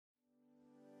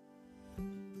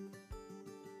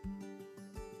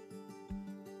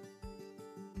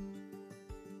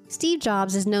Steve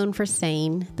Jobs is known for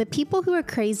saying, "The people who are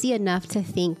crazy enough to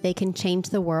think they can change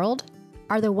the world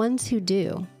are the ones who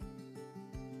do."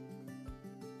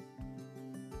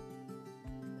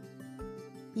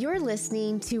 You're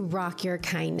listening to Rock Your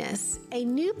Kindness, a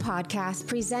new podcast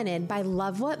presented by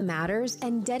Love What Matters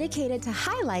and dedicated to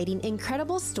highlighting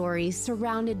incredible stories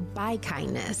surrounded by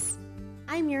kindness.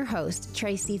 I'm your host,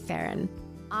 Tracy Farron,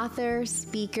 author,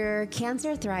 speaker,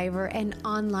 cancer thriver, and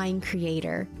online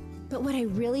creator. But what I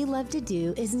really love to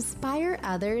do is inspire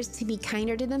others to be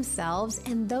kinder to themselves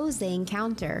and those they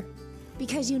encounter.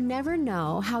 Because you never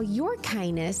know how your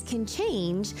kindness can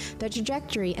change the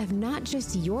trajectory of not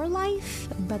just your life,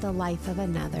 but the life of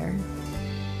another.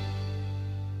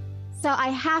 So I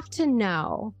have to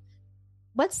know,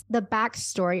 what's the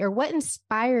backstory or what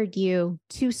inspired you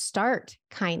to start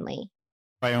Kindly?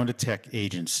 I owned a tech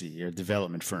agency, a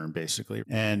development firm, basically.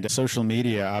 And social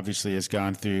media obviously has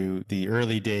gone through the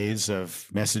early days of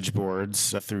message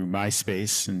boards through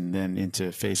MySpace and then into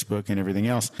Facebook and everything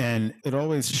else. And it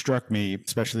always struck me,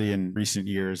 especially in recent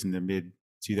years in the mid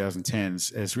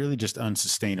 2010s, as really just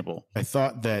unsustainable. I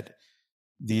thought that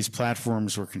these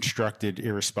platforms were constructed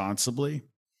irresponsibly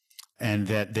and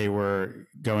that they were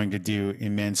going to do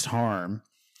immense harm.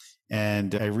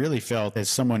 And I really felt, as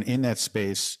someone in that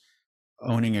space,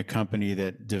 owning a company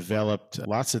that developed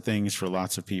lots of things for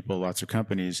lots of people, lots of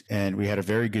companies, and we had a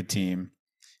very good team.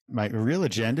 My real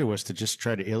agenda was to just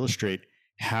try to illustrate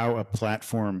how a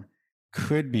platform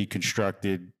could be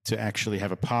constructed to actually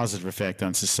have a positive effect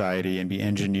on society and be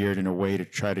engineered in a way to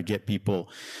try to get people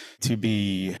to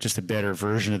be just a better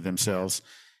version of themselves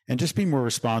and just be more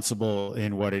responsible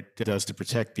in what it does to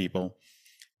protect people.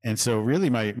 And so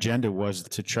really my agenda was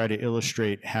to try to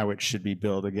illustrate how it should be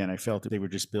built. Again, I felt that they were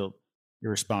just built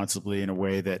irresponsibly in a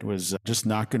way that was just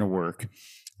not going to work.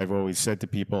 I've always said to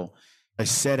people, I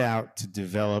set out to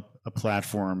develop a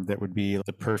platform that would be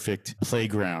the perfect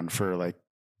playground for like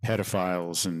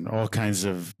pedophiles and all kinds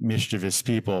of mischievous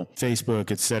people. Facebook,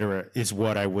 et cetera, is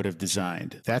what I would have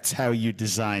designed. That's how you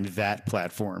designed that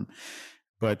platform.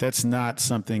 But that's not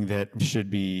something that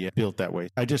should be built that way.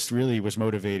 I just really was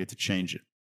motivated to change it.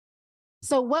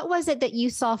 So what was it that you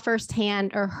saw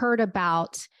firsthand or heard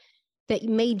about that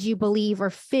made you believe or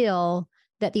feel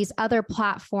that these other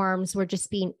platforms were just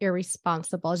being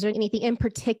irresponsible? Is there anything in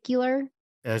particular?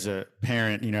 As a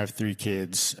parent, I have 3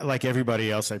 kids. Like everybody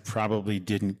else, I probably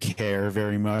didn't care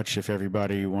very much if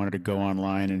everybody wanted to go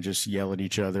online and just yell at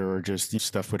each other or just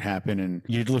stuff would happen and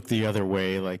you'd look the other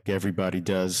way like everybody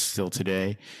does still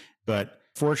today. But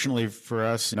fortunately for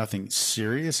us, nothing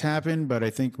serious happened. But I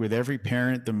think with every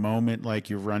parent, the moment like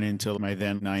you run into my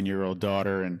then 9-year-old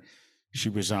daughter and she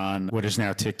was on what is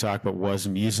now TikTok, but was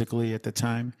Musical.ly at the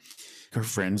time. Her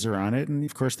friends are on it. And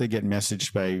of course, they get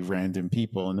messaged by random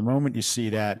people. And the moment you see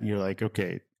that, you're like,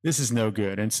 okay, this is no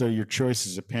good. And so your choice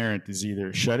as a parent is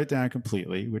either shut it down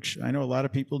completely, which I know a lot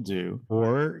of people do,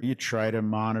 or you try to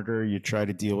monitor, you try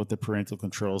to deal with the parental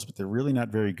controls, but they're really not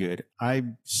very good.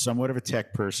 I'm somewhat of a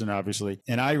tech person, obviously,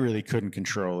 and I really couldn't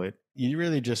control it. You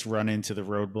really just run into the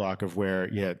roadblock of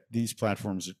where, these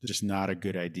platforms are just not a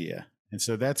good idea. And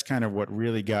so that's kind of what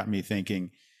really got me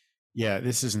thinking,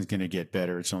 this isn't going to get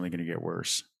better. It's only going to get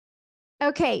worse.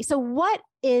 Okay, so what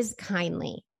is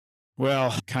Kindly?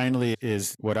 Well, Kindly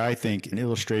is what I think an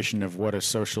illustration of what a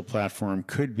social platform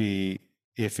could be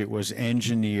if it was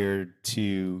engineered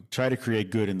to try to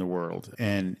create good in the world.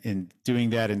 And in doing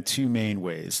that in 2 main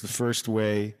ways. The first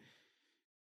way,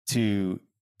 to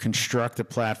construct a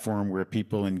platform where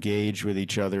people engage with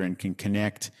each other and can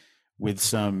connect with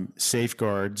some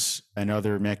safeguards and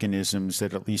other mechanisms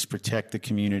that at least protect the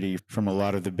community from a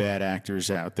lot of the bad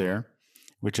actors out there,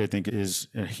 which I think is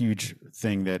a huge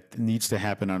thing that needs to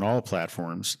happen on all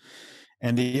platforms.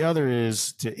 And the other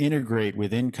is to integrate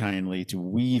within Kindly, to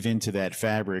weave into that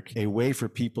fabric a way for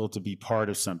people to be part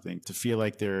of something, to feel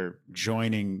like they're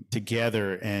joining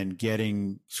together and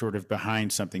getting sort of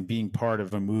behind something, being part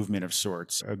of a movement of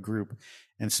sorts, a group.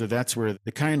 And so that's where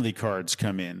the Kindly cards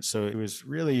come in. So it was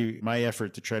really my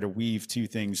effort to try to weave 2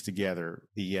 things together: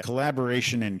 the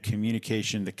collaboration and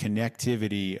communication, the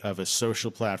connectivity of a social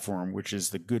platform, which is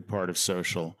the good part of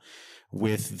social,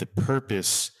 with the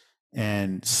purpose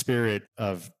and spirit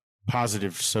of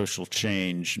positive social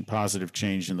change and positive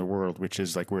change in the world, which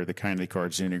is like where the Kindly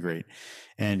cards integrate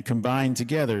and combine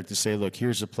together to say, look,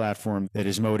 here's a platform that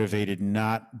is motivated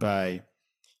not by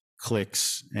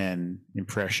clicks and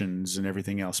impressions and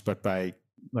everything else, but by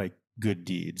like good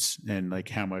deeds and like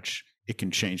how much it can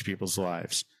change people's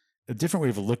lives. A different way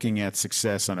of looking at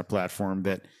success on a platform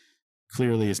that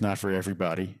clearly is not for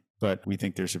everybody, but we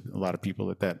think there's a lot of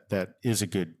people that is a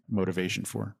good motivation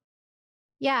for.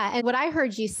 Yeah. And what I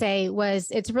heard you say was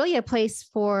it's really a place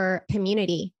for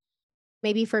community,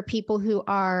 maybe for people who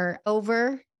are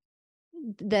over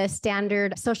the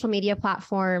standard social media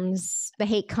platforms, the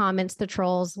hate comments, the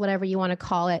trolls, whatever you want to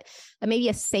call it, maybe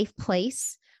a safe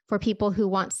place for people who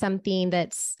want something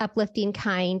that's uplifting,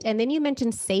 kind. And then you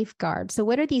mentioned safeguards. So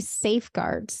what are these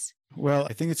safeguards? Well,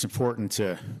 I think it's important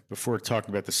to, before talking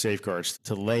about the safeguards,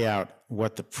 to lay out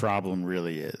what the problem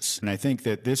really is. And I think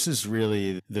that this is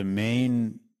really the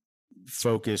main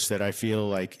focus that I feel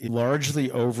like largely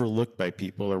overlooked by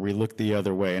people, or we look the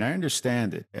other way. And I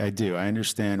understand it. I do. I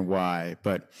understand why.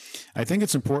 But I think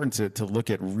it's important to look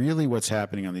at really what's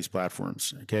happening on these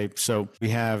platforms. Okay. So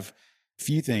we have a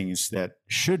few things that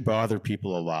should bother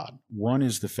people a lot. One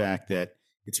is the fact that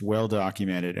it's well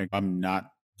documented. I'm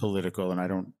not political and I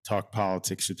don't talk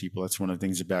politics with people. That's one of the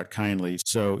things about Kindly.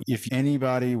 So if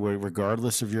anybody,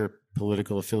 regardless of your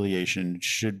political affiliation,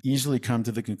 should easily come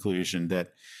to the conclusion that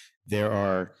there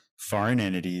are foreign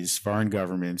entities, foreign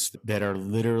governments that are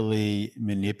literally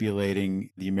manipulating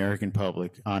the American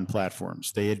public on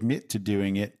platforms. They admit to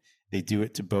doing it. They do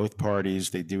it to both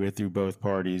parties. They do it through both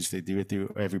parties. They do it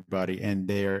through everybody, and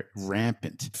they're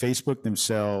rampant. Facebook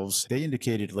themselves, they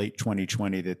indicated late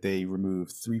 2020 that they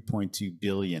removed 3.2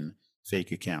 billion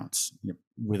fake accounts,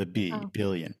 with a B,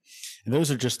 billion. And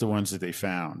those are just the ones that they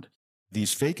found.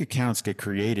 These fake accounts get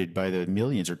created by the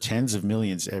millions or tens of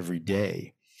millions every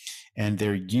day. And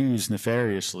they're used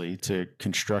nefariously to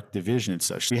construct division and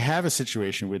such. We have a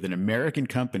situation with an American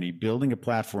company building a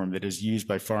platform that is used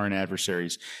by foreign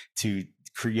adversaries to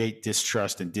create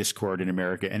distrust and discord in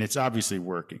America. And it's obviously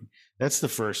working. That's the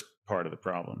first part of the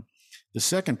problem. The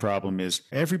second problem is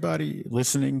everybody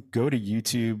listening, go to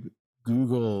YouTube,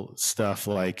 Google stuff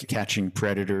like catching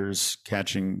predators,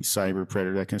 catching cyber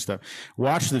predator, that kind of stuff.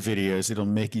 Watch the videos. It'll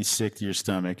make you sick to your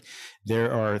stomach.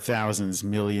 There are thousands,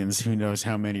 millions, who knows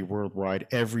how many worldwide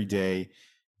every day,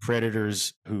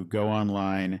 predators who go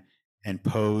online and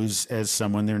pose as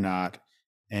someone they're not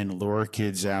and lure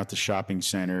kids out to shopping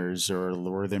centers or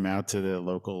lure them out to the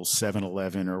local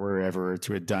 7-Eleven or wherever,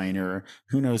 to a diner,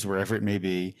 who knows, wherever it may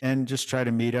be, and just try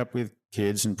to meet up with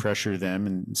kids and pressure them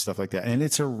and stuff like that. And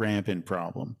it's a rampant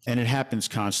problem. And it happens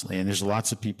constantly. And there's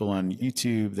lots of people on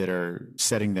YouTube that are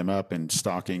setting them up and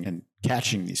stalking and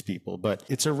catching these people. But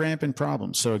it's a rampant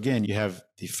problem. So again, you have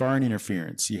the foreign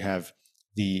interference. You have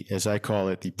the, as I call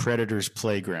it, the predator's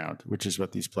playground, which is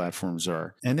what these platforms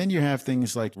are. And then you have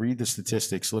things like, read the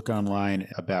statistics, look online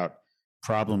about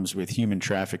problems with human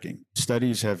trafficking.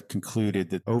 Studies have concluded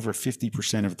that over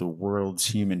 50% of the world's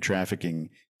human trafficking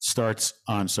starts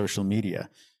on social media.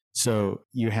 So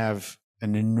you have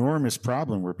an enormous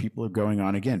problem where people are going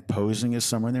on, again, posing as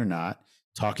someone they're not,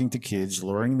 talking to kids,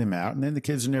 luring them out, and then the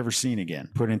kids are never seen again,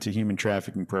 put into human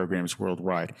trafficking programs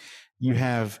worldwide. You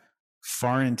have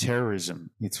foreign terrorism.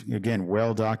 It's, again,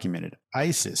 well documented.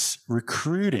 ISIS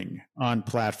recruiting on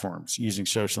platforms using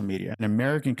social media, and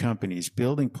American companies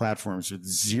building platforms with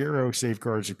zero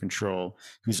safeguards or control,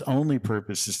 whose only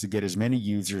purpose is to get as many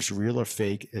users, real or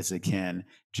fake, as they can,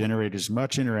 generate as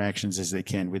much interactions as they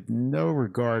can with no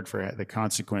regard for the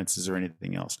consequences or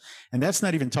anything else. And that's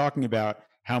not even talking about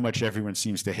how much everyone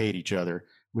seems to hate each other,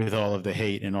 with all of the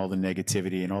hate and all the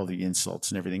negativity and all the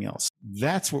insults and everything else.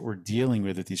 That's what we're dealing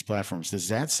with these platforms. Does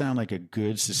that sound like a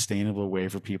good, sustainable way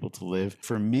for people to live?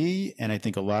 For me, and I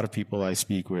think a lot of people I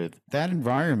speak with, that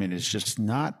environment is just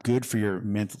not good for your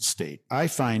mental state. I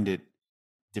find it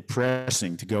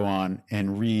depressing to go on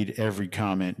and read every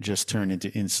comment just turn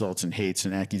into insults and hates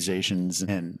and accusations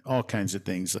and all kinds of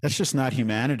things. That's just not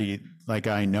humanity like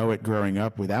I know it growing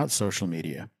up without social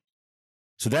media.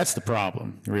 So that's the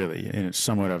problem, really, in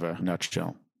somewhat of a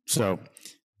nutshell. So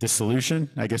the solution,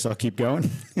 I guess I'll keep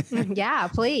going. Yeah,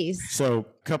 please. So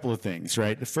a couple of things,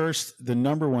 right? The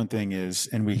number one thing is,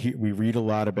 and we read a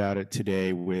lot about it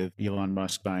today with Elon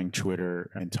Musk buying Twitter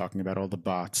and talking about all the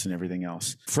bots and everything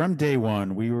else. From day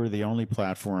one, we were the only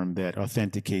platform that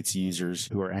authenticates users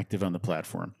who are active on the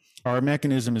platform. Our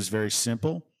mechanism is very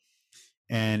simple,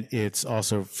 and it's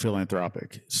also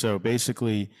philanthropic. So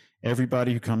basically,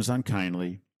 everybody who comes on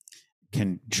Kindly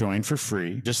can join for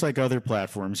free. Just like other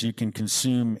platforms, you can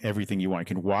consume everything you want.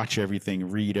 You can watch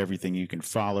everything, read everything. You can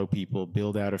follow people,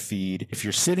 build out a feed. If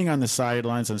you're sitting on the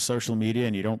sidelines on social media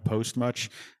and you don't post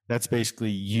much, that's basically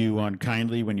you on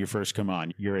Kindly when you first come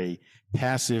on. You're a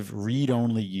passive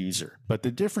read-only user. But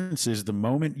the difference is the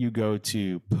moment you go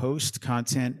to post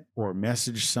content or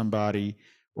message somebody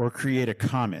or create a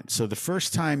comment. So the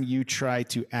first time you try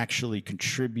to actually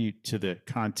contribute to the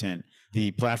content,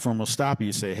 the platform will stop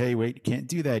you, say, hey, wait, you can't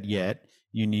do that yet.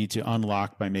 You need to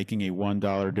unlock by making a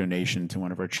 $1 donation to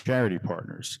one of our charity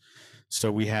partners. So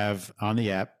we have on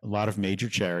the app a lot of major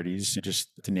charities, just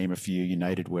to name a few: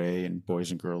 United Way and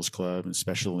Boys and Girls Club and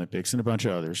Special Olympics and a bunch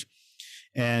of others.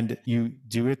 And you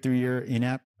do it through your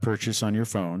in-app purchase on your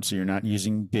phone. So you're not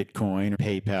using Bitcoin or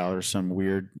PayPal or some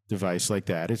weird device like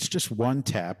that. It's just one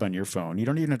tap on your phone. You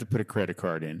don't even have to put a credit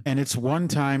card in. And it's one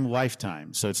time,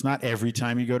 lifetime. So it's not every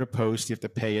time you go to post, you have to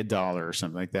pay $1 or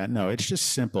something like that. No, it's just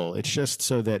simple. It's just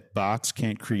so that bots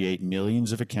can't create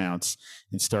millions of accounts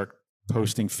and start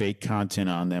posting fake content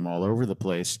on them all over the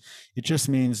place. It just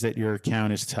means that your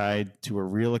account is tied to a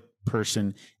real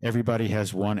person. Everybody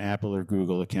has one Apple or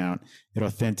Google account. It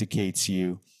authenticates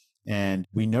you. And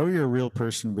we know you're a real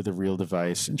person with a real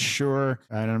device. And sure,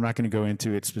 and I'm not going to go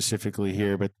into it specifically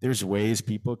here, but there's ways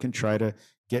people can try to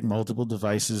get multiple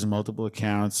devices and multiple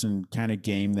accounts and kind of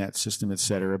game that system, et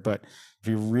cetera. But if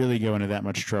you really go into that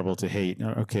much trouble to hate,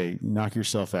 okay, knock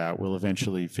yourself out. We'll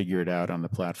eventually figure it out on the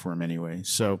platform anyway.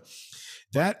 So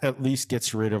that at least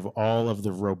gets rid of all of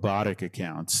the robotic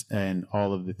accounts and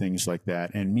all of the things like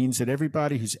that, and means that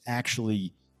everybody who's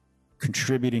actually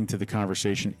contributing to the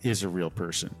conversation is a real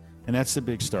person. And that's the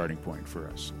big starting point for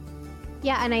us.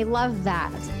 Yeah, and I love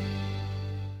that.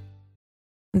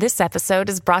 This episode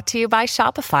is brought to you by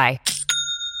Shopify.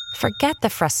 Forget the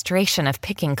frustration of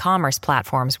picking commerce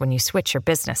platforms when you switch your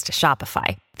business to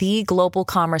Shopify, the global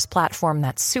commerce platform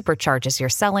that supercharges your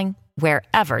selling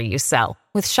wherever you sell.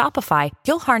 With Shopify,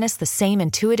 you'll harness the same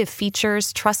intuitive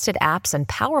features, trusted apps, and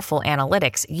powerful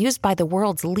analytics used by the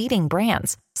world's leading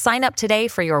brands. Sign up today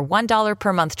for your $1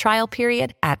 per month trial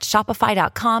period at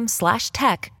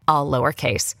shopify.com/tech, all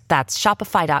lowercase. That's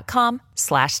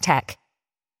shopify.com/tech.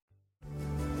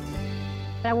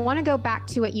 I want to go back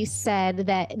to what you said,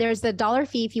 that there's the dollar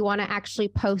fee if you want to actually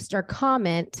post or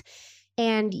comment.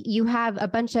 And you have a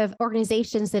bunch of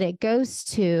organizations that it goes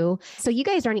to. So you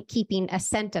guys aren't keeping a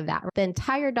cent of that. The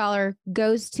entire dollar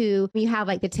goes to, you have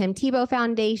like the Tim Tebow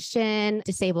Foundation,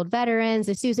 Disabled Veterans,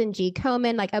 the Susan G.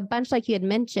 Komen, like a bunch like you had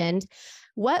mentioned.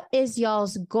 What is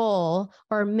y'all's goal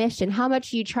or mission? How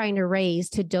much are you trying to raise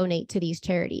to donate to these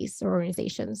charities or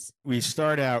organizations? We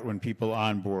start out when people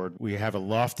onboard, we have a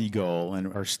lofty goal,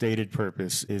 and our stated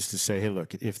purpose is to say, hey,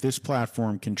 look, if this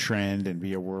platform can trend and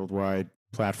be a worldwide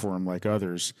platform like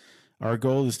others, our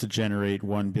goal is to generate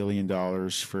 $1 billion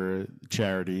for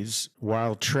charities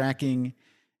while tracking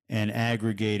and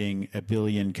aggregating 1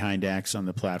 billion kind acts on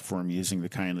the platform using the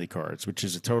Kindly cards, which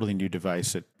is a totally new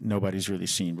device that nobody's really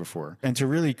seen before. And to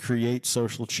really create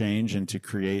social change and to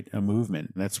create a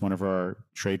movement. That's one of our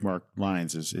trademark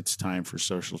lines, is it's time for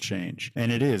social change.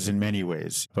 And it is in many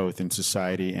ways, both in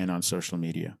society and on social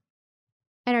media.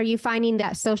 And are you finding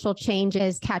that social change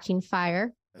is catching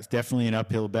fire? It's definitely an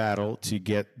uphill battle to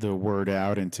get the word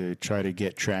out and to try to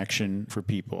get traction for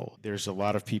people. There's a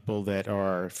lot of people that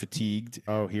are fatigued.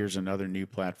 Oh, here's another new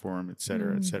platform, et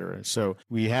cetera, et cetera. So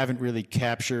we haven't really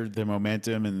captured the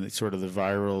momentum and the sort of the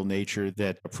viral nature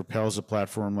that propels a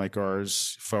platform like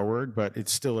ours forward, but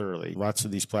it's still early. Lots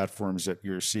of these platforms that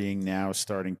you're seeing now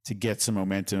starting to get some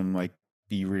momentum, like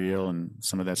Be Real and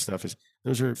some of that stuff,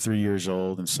 those are 3 years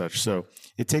old and such. So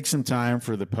it takes some time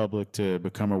for the public to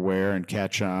become aware and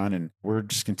catch on. And we're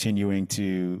just continuing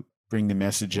to bring the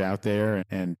message out there.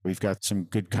 And we've got some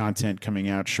good content coming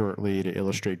out shortly to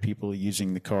illustrate people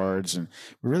using the cards. And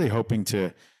we're really hoping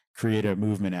to create a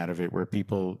movement out of it where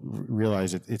people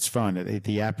realize that it's fun.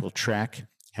 The app will track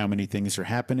how many things are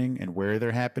happening and where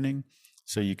they're happening.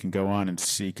 So you can go on and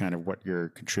see kind of what you're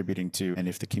contributing to and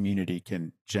if the community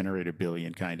can generate 1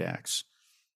 billion kind acts.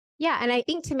 Yeah. And I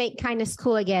think to make kindness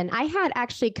cool again, I had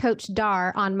actually Coach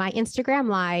Dar on my Instagram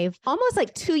Live almost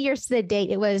like 2 years to the date.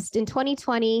 It was in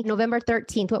 2020, November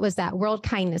 13th. What was that? World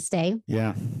Kindness Day.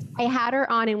 Yeah. I had her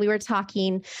on and we were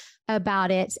talking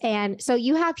about it. And so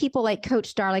you have people like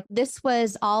Coach Dar, like this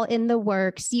was all in the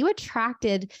works. You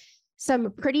attracted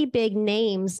some pretty big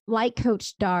names like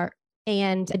Coach Dar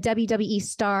and a WWE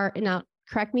star. Now,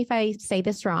 correct me if I say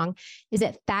this wrong. Is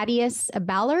it Thaddeus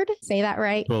Ballard? Say that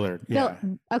right? Bullard. Yeah.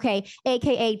 Okay.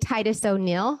 AKA Titus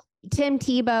O'Neil. Tim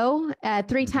Tebow,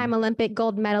 three-time Olympic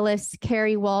gold medalist,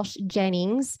 Carrie Walsh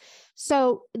Jennings.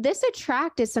 So this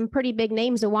attracted some pretty big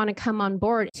names that want to come on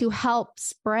board to help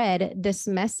spread this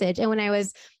message. And when I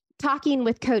was talking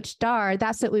with Coach Dar,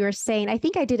 that's what we were saying. I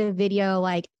think I did a video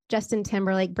like Justin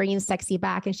Timberlake bringing sexy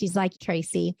back. And she's like,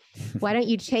 Tracy, why don't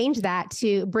you change that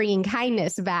to bringing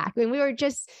kindness back? And we were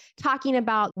just talking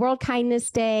about World Kindness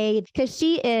Day because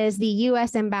she is the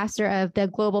U.S. ambassador of the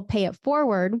Global Pay It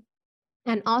Forward.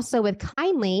 And also with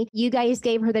Kindly, you guys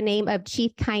gave her the name of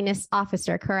Chief Kindness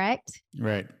Officer, correct?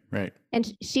 Right. Right.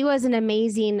 And she was an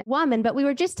amazing woman, but we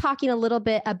were just talking a little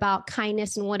bit about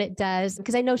kindness and what it does,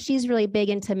 because I know she's really big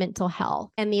into mental health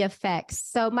and the effects.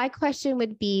 So my question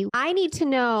would be, I need to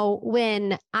know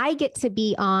when I get to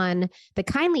be on the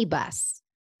Kindly bus.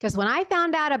 Because when I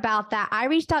found out about that, I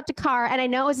reached out to Car, and I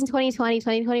know it was in 2020,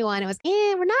 2021. It was,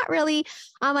 we're not really.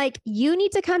 I'm like, you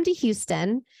need to come to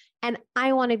Houston, and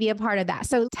I want to be a part of that.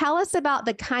 So tell us about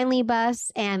the Kindly bus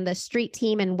and the street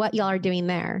team and what y'all are doing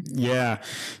there. Yeah.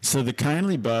 So the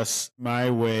Kindly bus,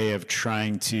 my way of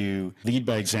trying to lead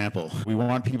by example. We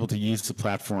want people to use the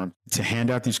platform to hand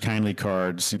out these Kindly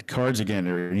cards. And cards, again,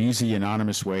 are an easy,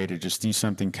 anonymous way to just do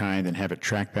something kind and have it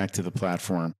tracked back to the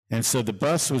platform. And so the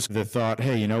bus was the thought,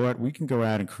 hey, you know what? We can go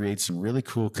out and create some really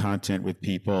cool content with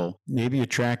people, maybe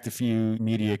attract a few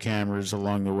media cameras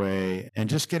along the way, and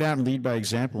just get out and lead by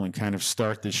example and kind of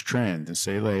start this trend and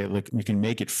say, look, we can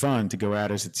make it fun to go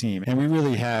out as a team. And we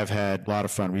really have had a lot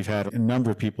of fun. We've had a number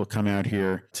of people come out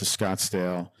here to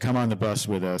Scottsdale, come on the bus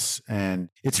with us, and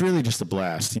it's really just a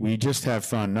blast. We just have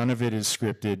fun. None of it is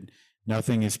scripted.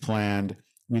 Nothing is planned.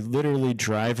 We literally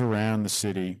drive around the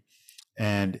city.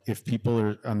 And if people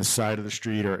are on the side of the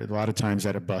street or a lot of times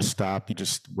at a bus stop, you're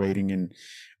just waiting, and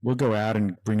we'll go out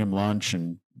and bring them lunch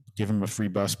and give them a free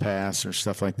bus pass or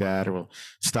stuff like that. Or we'll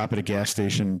stop at a gas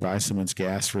station, buy someone's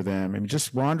gas for them, and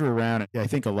just wander around. I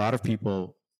think a lot of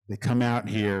people, they come out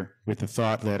here with the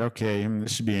thought that, okay,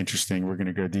 this should be interesting. We're going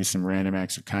to go do some random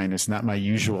acts of kindness. Not my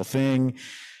usual thing.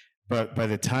 But by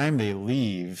the time they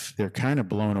leave, they're kind of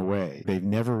blown away. They've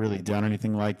never really done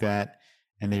anything like that.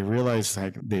 And they realize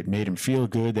like they made them feel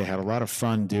good. They had a lot of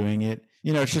fun doing it.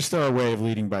 You know, it's just our way of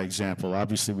leading by example.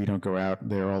 Obviously, we don't go out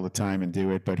there all the time and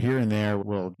do it, but here and there,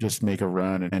 we'll just make a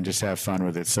run and just have fun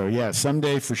with it. So yeah,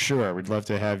 someday for sure, we'd love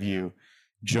to have you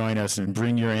join us and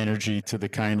bring your energy to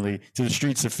the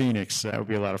streets of Phoenix. That would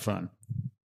be a lot of fun.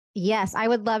 Yes, I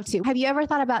would love to. Have you ever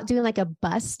thought about doing like a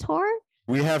bus tour?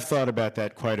 We have thought about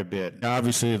that quite a bit.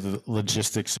 Obviously, the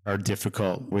logistics are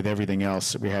difficult with everything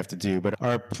else that we have to do, but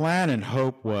our plan and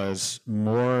hope was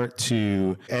more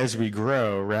to, as we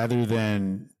grow, rather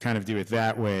than kind of do it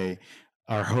that way,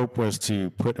 our hope was to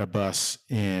put a bus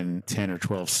in 10 or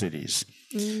 12 cities.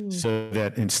 So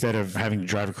that instead of having to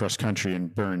drive across country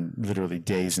and burn literally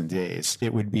days and days,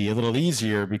 it would be a little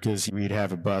easier because we'd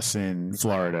have a bus in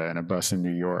Florida and a bus in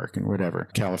New York and whatever,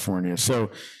 California. So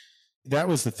that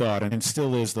was the thought, and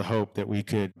still is the hope, that we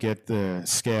could get the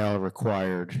scale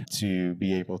required to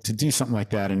be able to do something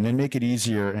like that, and then make it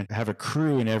easier and have a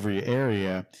crew in every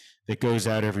area that goes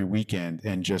out every weekend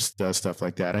and just does stuff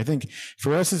like that. I think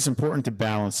for us, it's important to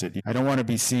balance it. I don't want to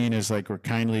be seen as like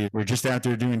we're just out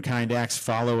there doing kind acts,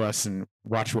 follow us and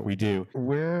watch what we do.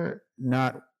 We're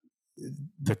not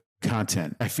the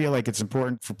content. I feel like it's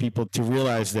important for people to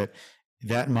realize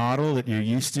that model that you're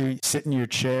used to, sit in your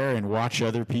chair and watch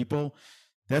other people,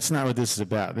 that's not what this is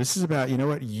about. This is about, you know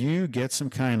what, you get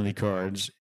some Kindly cards.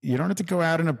 You don't have to go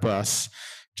out in a bus.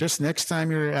 Just next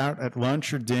time you're out at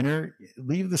lunch or dinner,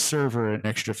 leave the server an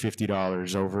extra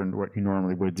 $50 over in what you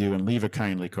normally would do and leave a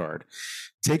Kindly card.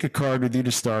 Take a card with you to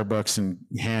Starbucks and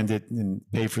hand it and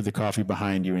pay for the coffee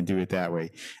behind you and do it that way.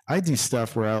 I do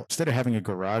stuff where instead of having a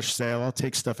garage sale, I'll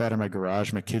take stuff out of my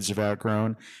garage my kids have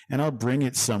outgrown, and I'll bring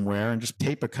it somewhere and just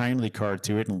tape a Kindly card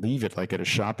to it and leave it like at a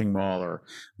shopping mall or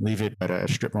leave it at a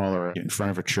strip mall or in front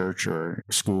of a church or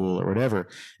a school or whatever.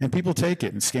 And people take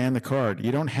it and scan the card.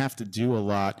 You don't have to do a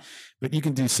lot, but you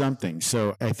can do something.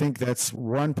 So I think that's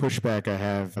one pushback I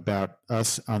have about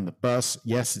us on the bus.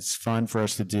 Yes, it's fun for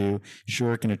us to do.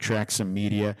 Sure, it can attract some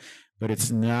media, but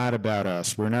it's not about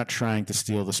us. We're not trying to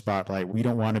steal the spotlight. We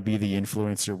don't want to be the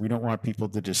influencer. We don't want people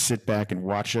to just sit back and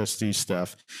watch us do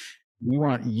stuff. We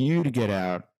want you to get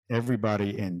out,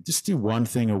 everybody, and just do one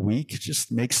thing a week.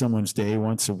 Just make someone's day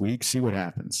once a week, see what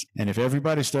happens. And if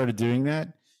everybody started doing that,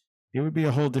 it would be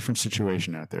a whole different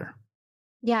situation out there.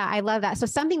 Yeah, I love that. So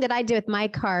something that I do with my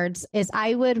cards is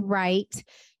I would write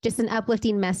just an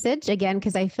uplifting message, again,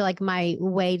 because I feel like my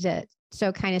way to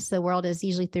show kindness to the world is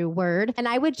usually through word. And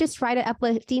I would just write an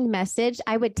uplifting message.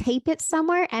 I would tape it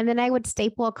somewhere and then I would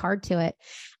staple a card to it.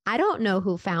 I don't know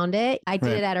who found it. I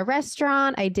did it at a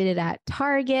restaurant. I did it at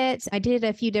Target. I did it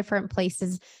at a few different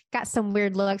places. Got some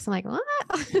weird looks. I'm like,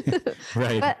 what?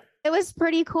 Right. But it was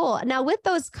pretty cool. Now with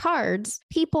those cards,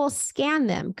 people scan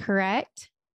them, correct?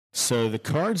 So the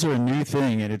cards are a new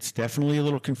thing, and it's definitely a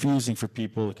little confusing for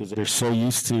people because they're so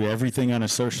used to everything on a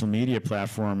social media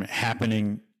platform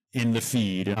happening in the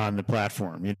feed on the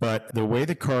platform. But the way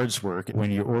the cards work,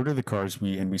 when you order the cards,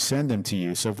 we send them to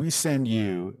you. So if we send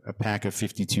you a pack of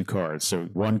 52 cards, so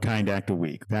one kind act a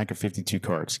week, pack of 52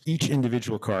 cards, each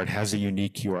individual card has a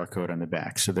unique QR code on the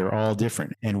back. So they're all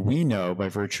different. And we know by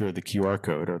virtue of the QR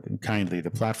code, or kindly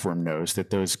the platform knows, that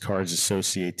those cards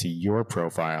associate to your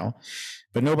profile.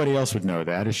 But nobody else would know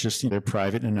that. It's just, they're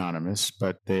private and anonymous,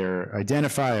 but they're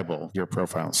identifiable, your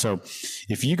profile. So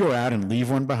if you go out and leave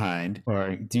one behind,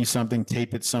 or do something,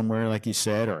 tape it somewhere, like you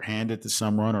said, or hand it to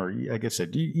someone, or like I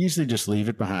said, you usually just leave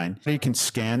it behind. You can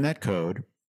scan that code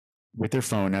with their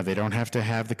phone. Now, they don't have to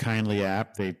have the Kindly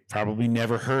app. They probably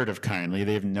never heard of Kindly.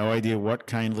 They have no idea what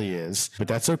Kindly is, but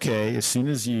that's okay. As soon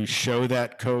as you show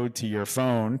that code to your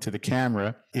phone, to the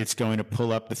camera, it's going to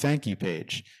pull up the thank you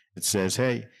page. It says,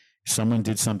 hey, someone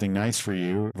did something nice for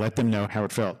you. Let them know how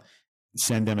it felt.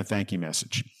 Send them a thank you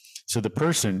message. So the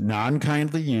person,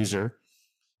 non-Kindly user,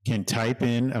 can type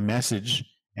in a message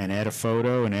and add a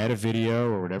photo and add a video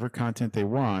or whatever content they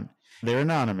want. They're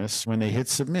anonymous. When they hit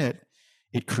submit,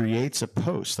 it creates a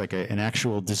post, like an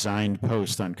actual designed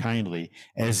post on Kindly,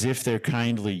 as if they're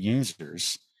Kindly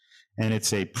users. And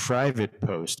it's a private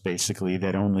post, basically,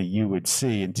 that only you would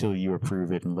see until you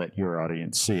approve it and let your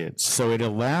audience see it. So it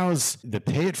allows the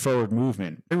pay it forward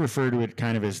movement. I refer to it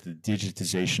kind of as the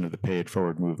digitization of the pay it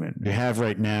forward movement. You have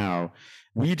right now,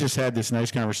 we just had this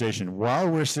nice conversation. While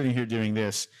we're sitting here doing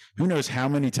this, who knows how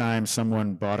many times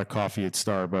someone bought a coffee at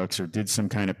Starbucks or did some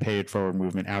kind of pay it forward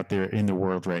movement out there in the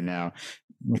world right now.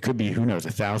 It could be, who knows,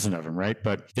 1,000 of them, right?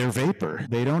 But they're vapor.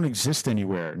 They don't exist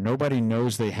anywhere. Nobody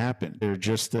knows they happen. They're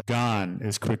just gone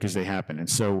as quick as they happen. And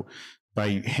so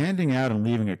by handing out and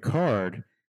leaving a card,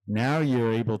 now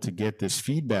you're able to get this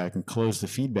feedback and close the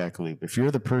feedback loop. If you're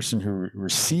the person who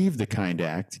received the kind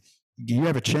act, you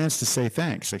have a chance to say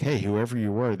thanks. Like, hey, whoever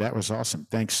you were, that was awesome.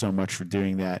 Thanks so much for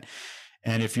doing that.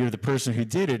 And if you're the person who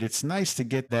did it, it's nice to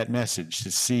get that message,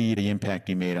 to see the impact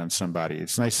you made on somebody.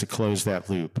 It's nice to close that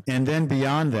loop. And then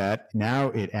beyond that, now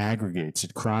it aggregates,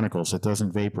 it chronicles, it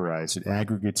doesn't vaporize. It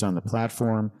aggregates on the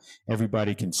platform.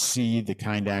 Everybody can see the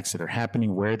kind acts that are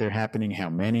happening, where they're happening, how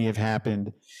many have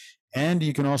happened. And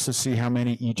you can also see how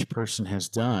many each person has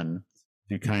done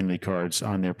through Kindly cards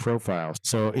on their profile.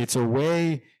 So it's a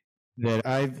way that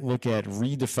I look at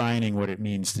redefining what it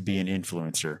means to be an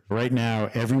influencer. Right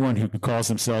now, everyone who calls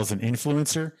themselves an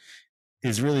influencer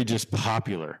is really just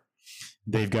popular.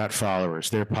 They've got followers.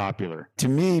 They're popular. To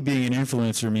me, being an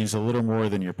influencer means a little more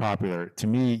than you're popular. To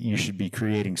me, you should be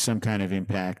creating some kind of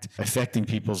impact, affecting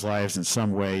people's lives in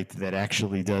some way that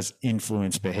actually does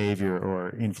influence behavior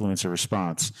or influence a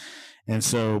response. And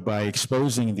so by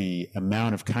exposing the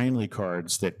amount of Kindly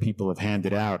cards that people have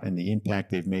handed out and the impact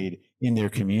they've made in their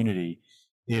community,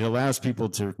 it allows people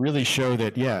to really show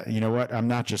that, yeah, you know what, I'm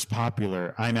not just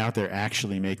popular, I'm out there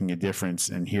actually making a difference,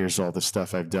 and here's all the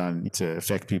stuff I've done to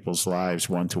affect people's lives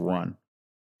one-to-one.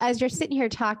 As you're sitting here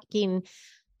talking,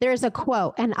 there's a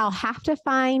quote, and I'll have to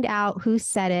find out who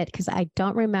said it because I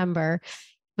don't remember.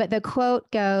 But the quote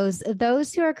goes,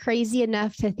 "Those who are crazy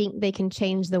enough to think they can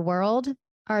change the world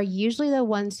are usually the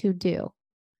ones who do."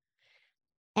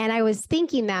 And I was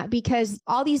thinking that because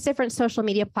all these different social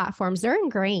media platforms, they're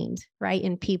ingrained, right,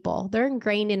 in people. They're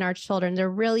ingrained in our children. They're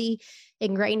really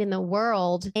ingrained in the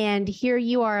world. And here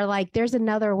you are like, there's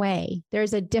another way.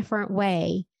 There's a different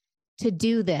way to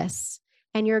do this.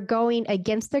 And you're going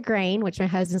against the grain, which my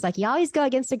husband's like, you always go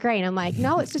against the grain. I'm like,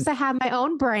 no, it's just I have my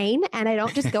own brain and I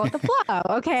don't just go with the flow.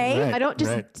 Okay. Right, I don't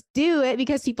just do it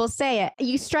because people say it.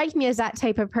 You strike me as that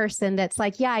type of person that's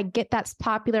like, yeah, I get that's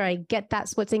popular. I get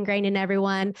that's what's ingrained in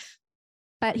everyone.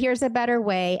 But here's a better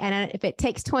way. And if it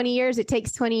takes 20 years, it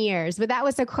takes 20 years. But that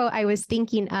was a quote I was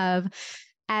thinking of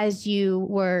as you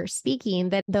were speaking,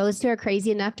 that those who are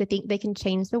crazy enough to think they can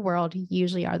change the world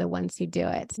usually are the ones who do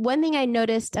it. One thing I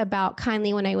noticed about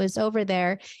Kindly when I was over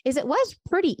there is it was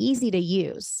pretty easy to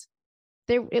use.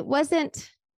 It wasn't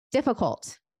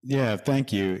difficult. Yeah,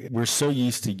 thank you. We're so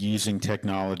used to using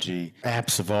technology,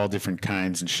 apps of all different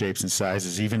kinds and shapes and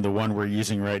sizes, even the one we're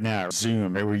using right now,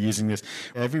 Zoom, right? We're using this.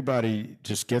 Everybody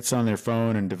just gets on their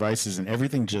phone and devices and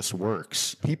everything just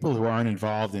works. People who aren't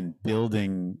involved in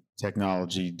building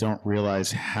technology don't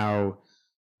realize how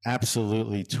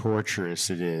absolutely torturous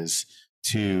it is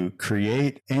to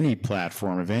create any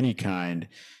platform of any kind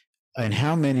and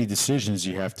how many decisions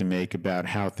you have to make about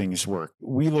how things work.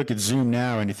 We look at Zoom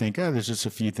now and you think, oh, there's just a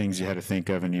few things you had to think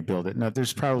of and you build it. No,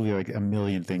 there's probably like a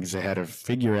million things they had to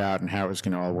figure out and how it's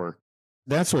going to all work.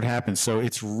 That's what happens. So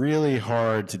it's really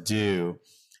hard to do.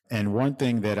 And one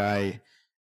thing that I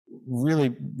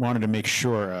really wanted to make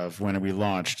sure of when we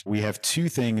launched, we have two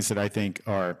things that I think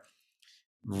are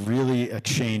really a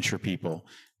change for people.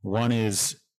 One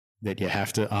is that you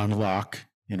have to unlock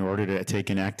in order to take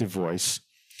an active voice.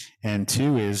 And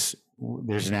two is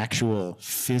there's an actual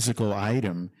physical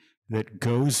item that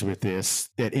goes with this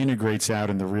that integrates out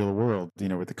in the real world,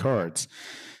 with the cards.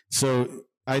 So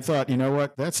I thought, you know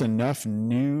what, that's enough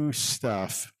new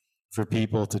stuff for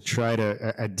people to try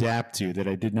to adapt to, that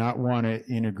I did not want to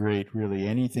integrate really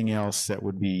anything else that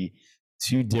would be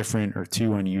too different or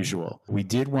too unusual. We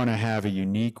did want to have a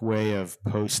unique way of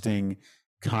posting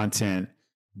content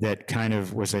that kind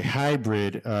of was a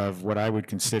hybrid of what I would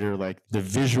consider like the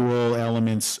visual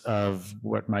elements of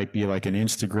what might be like an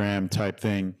Instagram type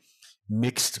thing,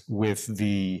 mixed with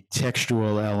the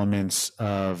textual elements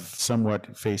of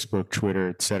somewhat Facebook, Twitter,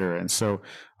 et cetera. And so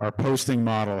our posting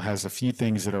model has a few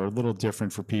things that are a little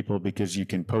different for people, because you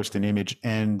can post an image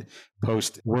and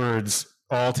post words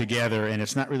all together, and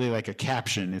it's not really like a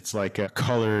caption. It's like a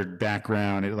colored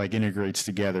background. It like integrates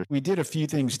together. We did a few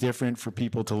things different for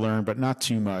people to learn, but not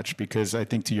too much, because I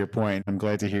think, to your point, I'm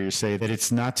glad to hear you say that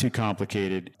it's not too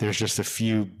complicated. There's just a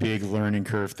few big learning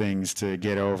curve things to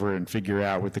get over and figure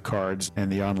out with the cards and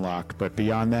the unlock. But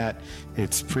beyond that,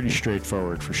 it's pretty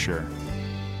straightforward for sure.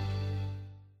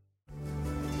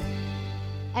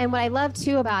 And what I love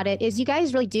too about it is you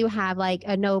guys really do have like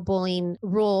a no bullying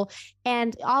rule.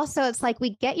 And also it's like,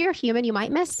 we get you're human, you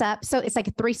might mess up. So it's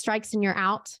like 3 strikes and you're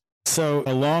out. So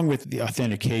along with the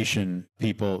authentication,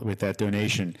 people, with that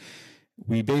donation,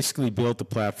 we basically built the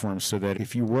platform so that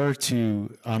if you were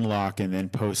to unlock and then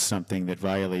post something that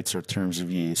violates our terms of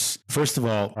use, first of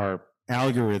all, our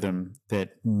algorithm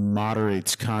that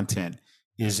moderates content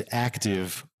is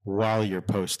active while you're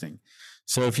posting.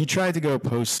 So if you try to go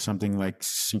post something like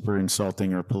super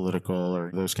insulting or political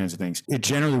or those kinds of things, it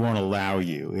generally won't allow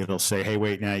you. It'll say, hey,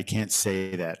 wait, now you can't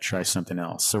say that. Try something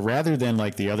else. So rather than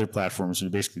like the other platforms, you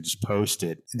basically just post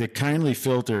it, the kindly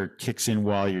filter kicks in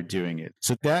while you're doing it.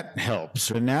 So that helps.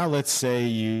 So now let's say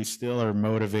you still are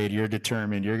motivated, you're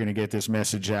determined, you're going to get this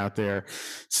message out there.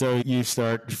 So you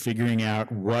start figuring out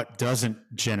what doesn't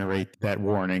generate that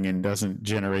warning and doesn't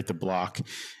generate the block,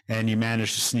 and you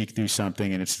manage to sneak through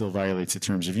something and it still violates the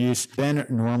terms of use. Then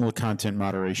normal content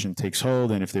moderation takes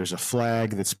hold. And if there's a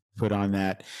flag that's put on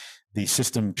that, the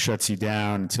system shuts you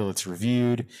down until it's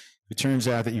reviewed. If it turns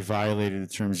out that you violated the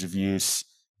terms of use,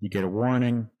 you get a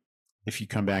warning. If you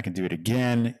come back and do it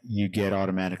again, you get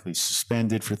automatically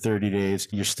suspended for 30 days.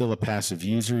 You're still a passive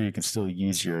user. You can still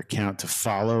use your account to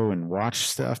follow and watch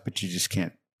stuff, but you just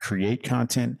can't create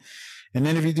content. And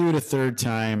then if you do it a third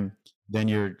time, then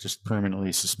you're just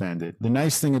permanently suspended. The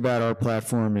nice thing about our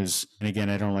platform is, and again,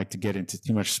 I don't like to get into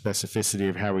too much specificity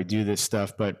of how we do this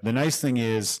stuff, but the nice thing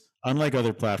is, unlike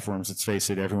other platforms, let's face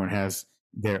it, everyone has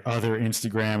their other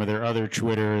Instagram or their other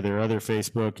Twitter, or their other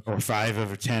Facebook, or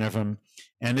 5 or 10 of them,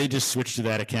 and they just switch to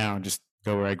that account and just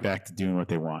go right back to doing what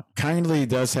they want. Kindly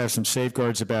does have some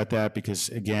safeguards about that, because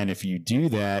again, if you do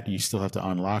that, you still have to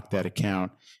unlock that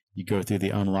account. You go through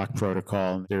the unlock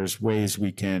protocol. There's ways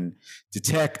we can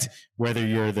detect whether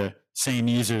you're the same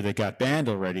user that got banned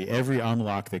already. Every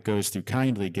unlock that goes through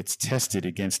Kindly gets tested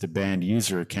against a banned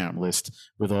user account list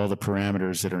with all the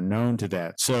parameters that are known to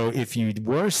that. So if you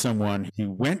were someone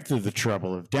who went through the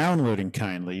trouble of downloading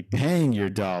Kindly, paying your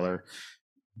 $1,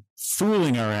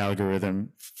 fooling our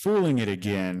algorithm, fooling it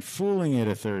again, fooling it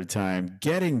a third time,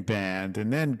 getting banned,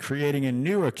 and then creating a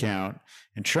new account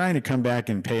and trying to come back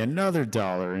and pay another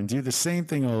 $1 and do the same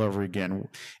thing all over again.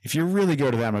 If you really go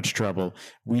to that much trouble,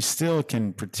 we still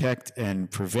can protect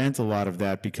and prevent a lot of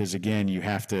that, because again, you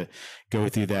have to go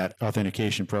through that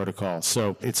authentication protocol.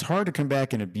 So it's hard to come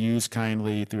back and abuse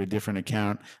Kindly through a different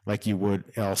account like you would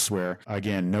elsewhere.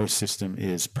 Again, no system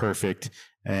is perfect.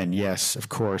 And yes, of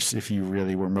course, if you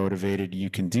really were motivated, you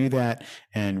can do that,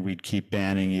 and we'd keep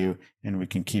banning you and we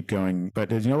can keep going. But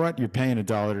you know what? You're paying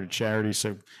 $1 to charity,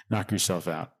 so knock yourself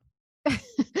out.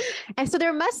 And so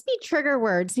there must be trigger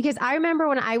words, because I remember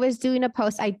when I was doing a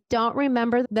post, I don't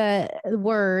remember the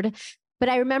word, but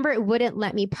I remember it wouldn't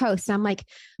let me post. I'm like,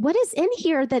 what is in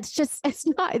here that's just,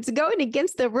 it's going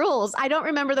against the rules. I don't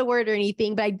remember the word or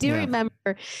anything, but I do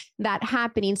remember that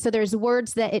happening. So there's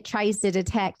words that it tries to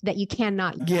detect that you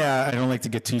cannot use. Yeah, I don't like to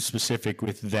get too specific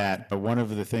with that, but one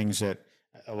of the things that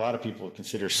a lot of people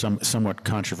consider somewhat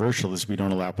controversial is we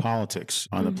don't allow politics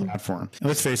on the platform. And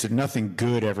let's face it, nothing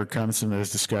good ever comes from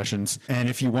those discussions. And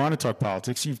if you want to talk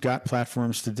politics, you've got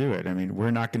platforms to do it. I mean,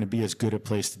 we're not going to be as good a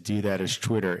place to do that as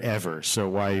Twitter ever. So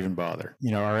why even bother?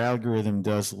 You know, our algorithm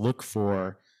does look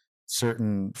for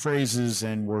certain phrases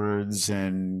and words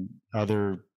and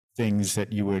other things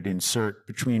that you would insert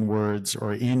between words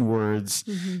or in words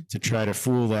to try to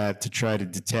fool that, to try to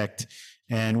detect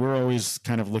And we're always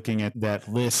kind of looking at that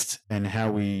list and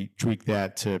how we tweak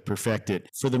that to perfect it.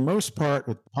 For the most part,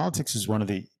 with politics is one of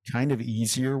the kind of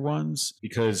easier ones,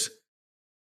 because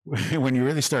when you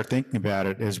really start thinking about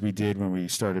it, as we did when we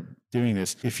started doing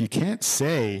this, if you can't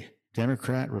say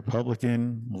Democrat,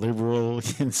 Republican, liberal,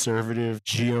 conservative,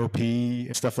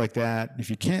 GOP, stuff like that, if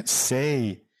you can't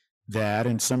say that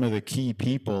and some of the key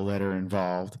people that are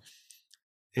involved,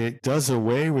 it does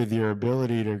away with your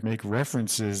ability to make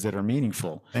references that are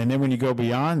meaningful. And then when you go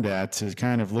beyond that to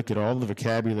kind of look at all the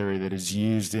vocabulary that is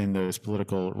used in those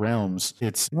political realms,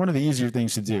 it's one of the easier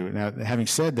things to do. Now, having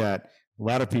said that, a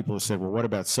lot of people have said, well, what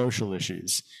about social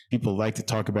issues? People like to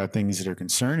talk about things that are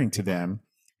concerning to them,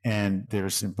 and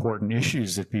there's important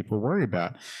issues that people worry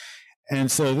about. And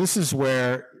so this is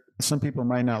where some people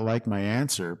might not like my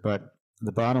answer, but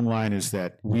the bottom line is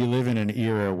that we live in an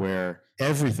era where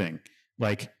everything,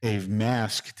 like a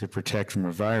mask to protect from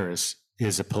a virus,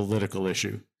 is a political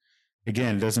issue.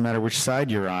 Again, it doesn't matter which side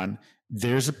you're on,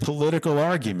 there's a political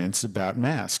arguments about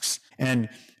masks. And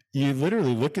you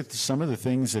literally look at some of the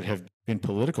things that have been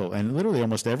political, and literally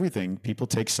almost everything people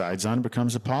take sides on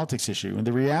becomes a politics issue. And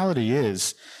the reality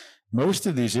is, most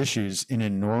of these issues in a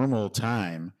normal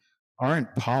time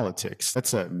aren't politics.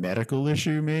 That's a medical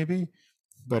issue maybe,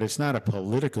 but it's not a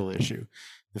political issue.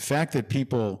 The fact that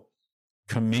people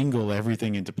commingle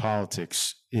everything into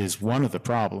politics is one of the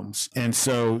problems. And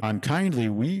so on Kindly,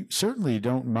 we certainly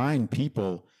don't mind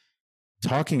people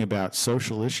talking about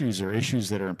social issues or issues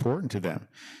that are important to them.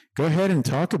 Go ahead and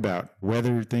talk about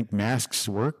whether you think masks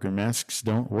work or masks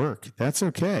don't work. That's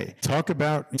okay. Talk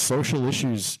about social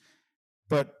issues,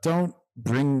 but don't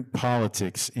bring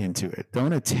politics into it.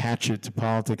 Don't attach it to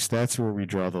politics. That's where we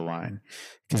draw the line,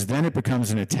 because then it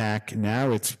becomes an attack.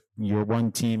 Now it's your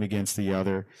one team against the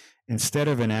other, instead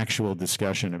of an actual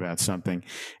discussion about something.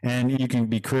 And you can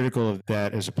be critical of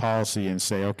that as a policy and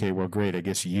say, okay, well, great, I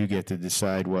guess you get to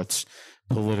decide what's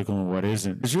political and what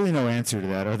isn't. There's really no answer to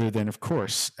that other than, of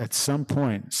course, at some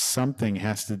point, something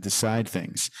has to decide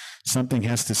things. Something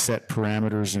has to set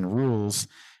parameters and rules,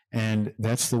 and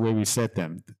that's the way we set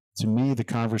them. To me, the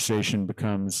conversation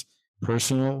becomes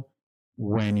personal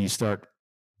when you start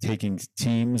taking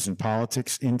teams and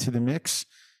politics into the mix,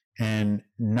 and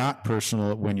not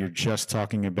personal when you're just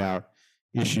talking about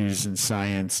issues in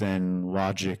science and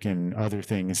logic and other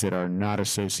things that are not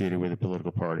associated with a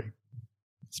political party.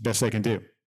 It's the best I can do.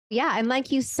 Yeah. And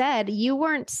like you said, you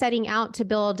weren't setting out to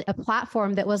build a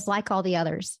platform that was like all the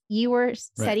others. You were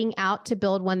setting out to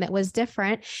build one that was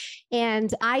different.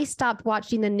 And I stopped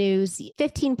watching the news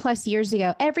 15 plus years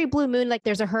ago. Every blue moon, like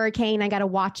there's a hurricane, I got to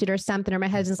watch it or something, or my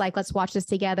husband's like, let's watch this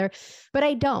together. But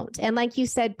I don't. And like you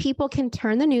said, people can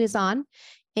turn the news on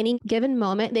any given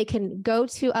moment. They can go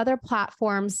to other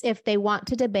platforms if they want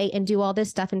to debate and do all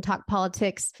this stuff and talk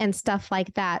politics and stuff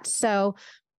like that. So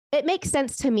it makes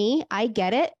sense to me. I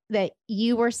get it that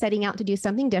you were setting out to do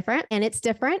something different, and it's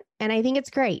different. And I think it's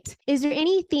great. Is there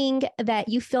anything that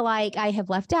you feel like I have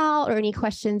left out, or any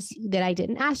questions that I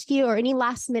didn't ask you, or any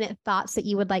last minute thoughts that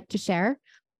you would like to share?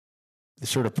 The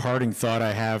sort of parting thought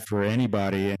I have for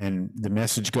anybody, and the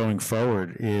message going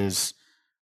forward, is,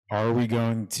 are we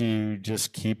going to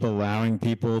just keep allowing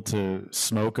people to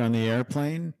smoke on the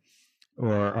airplane?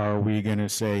 Or are we going to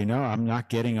say, no, I'm not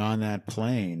getting on that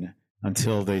plane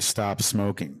until they stop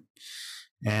smoking?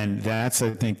 And that's,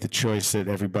 I think, the choice that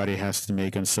everybody has to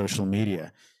make on social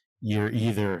media. You're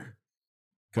either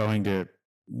going to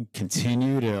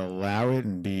continue to allow it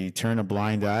and turn a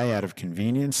blind eye out of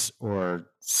convenience, or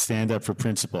stand up for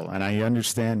principle. And I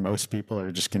understand most people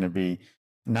are just going to be,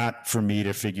 not for me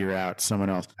to figure out,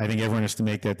 someone else. I think everyone has to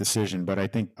make that decision. But I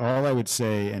think all I would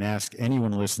say and ask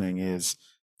anyone listening is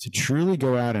to truly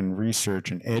go out and research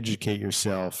and educate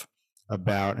yourself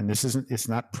about, and it's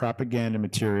not propaganda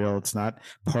material, it's not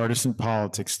partisan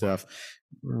politics stuff.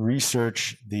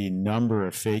 Research the number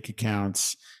of fake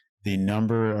accounts, the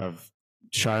number of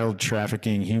child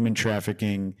trafficking, human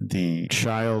trafficking, the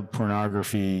child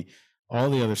pornography, all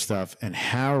the other stuff, and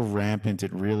how rampant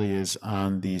it really is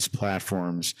on these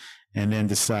platforms. And then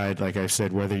decide, like I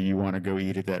said, whether you want to go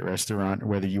eat at that restaurant, or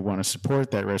whether you want to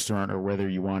support that restaurant, or whether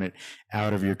you want it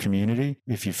out of your community.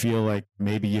 If you feel like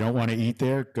maybe you don't want to eat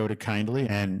there, go to Kindly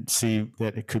and see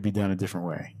that it could be done a different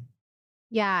way.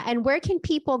 Yeah. And where can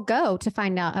people go to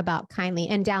find out about Kindly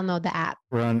and download the app?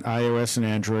 We're on iOS and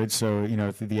Android. So,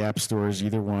 through the app stores,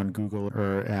 either one, Google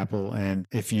or Apple. And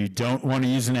if you don't want to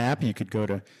use an app, you could go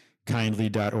to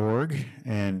kindly.org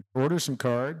and order some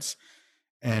cards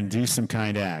and do some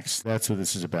kind acts. That's what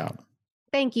this is about.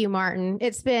 Thank you, Martin.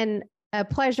 It's been a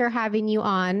pleasure having you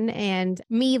on and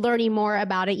me learning more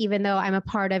about it, even though I'm a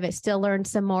part of it, still learn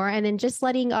some more. And then just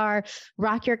letting our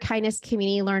Rock Your Kindness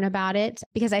community learn about it,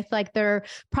 because I feel like they're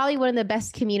probably one of the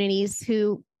best communities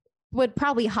who would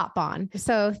probably hop on.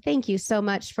 So thank you so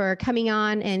much for coming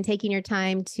on and taking your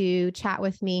time to chat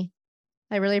with me.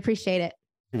 I really appreciate it.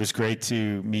 It was great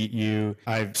to meet you.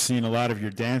 I've seen a lot of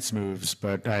your dance moves,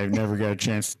 but I've never got a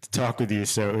chance to talk with you.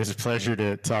 So it was a pleasure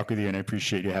to talk with you, and I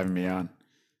appreciate you having me on.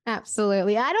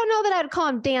 Absolutely. I don't know that I'd call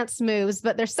them dance moves,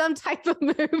 but there's some type of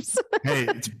moves. Hey,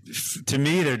 to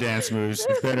me, they're dance moves.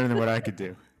 It's better than what I could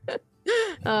do.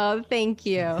 Oh, thank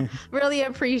you. Really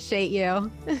appreciate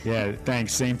you. Yeah,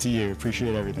 thanks. Same to you.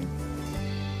 Appreciate everything.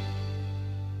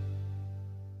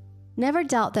 Never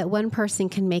doubt that one person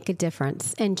can make a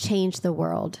difference and change the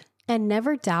world. And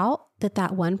never doubt that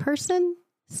that one person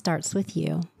starts with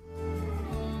you.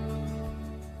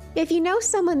 If you know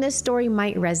someone this story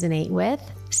might resonate with,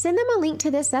 send them a link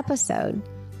to this episode.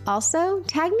 Also,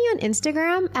 tag me on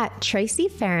Instagram at Tracy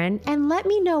Farron and let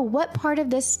me know what part of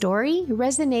this story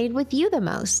resonated with you the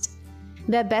most.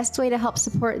 The best way to help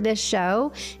support this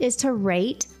show is to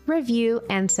rate, review,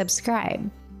 and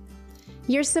subscribe.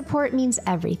 Your support means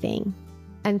everything.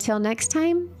 Until next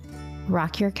time,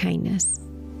 rock your kindness.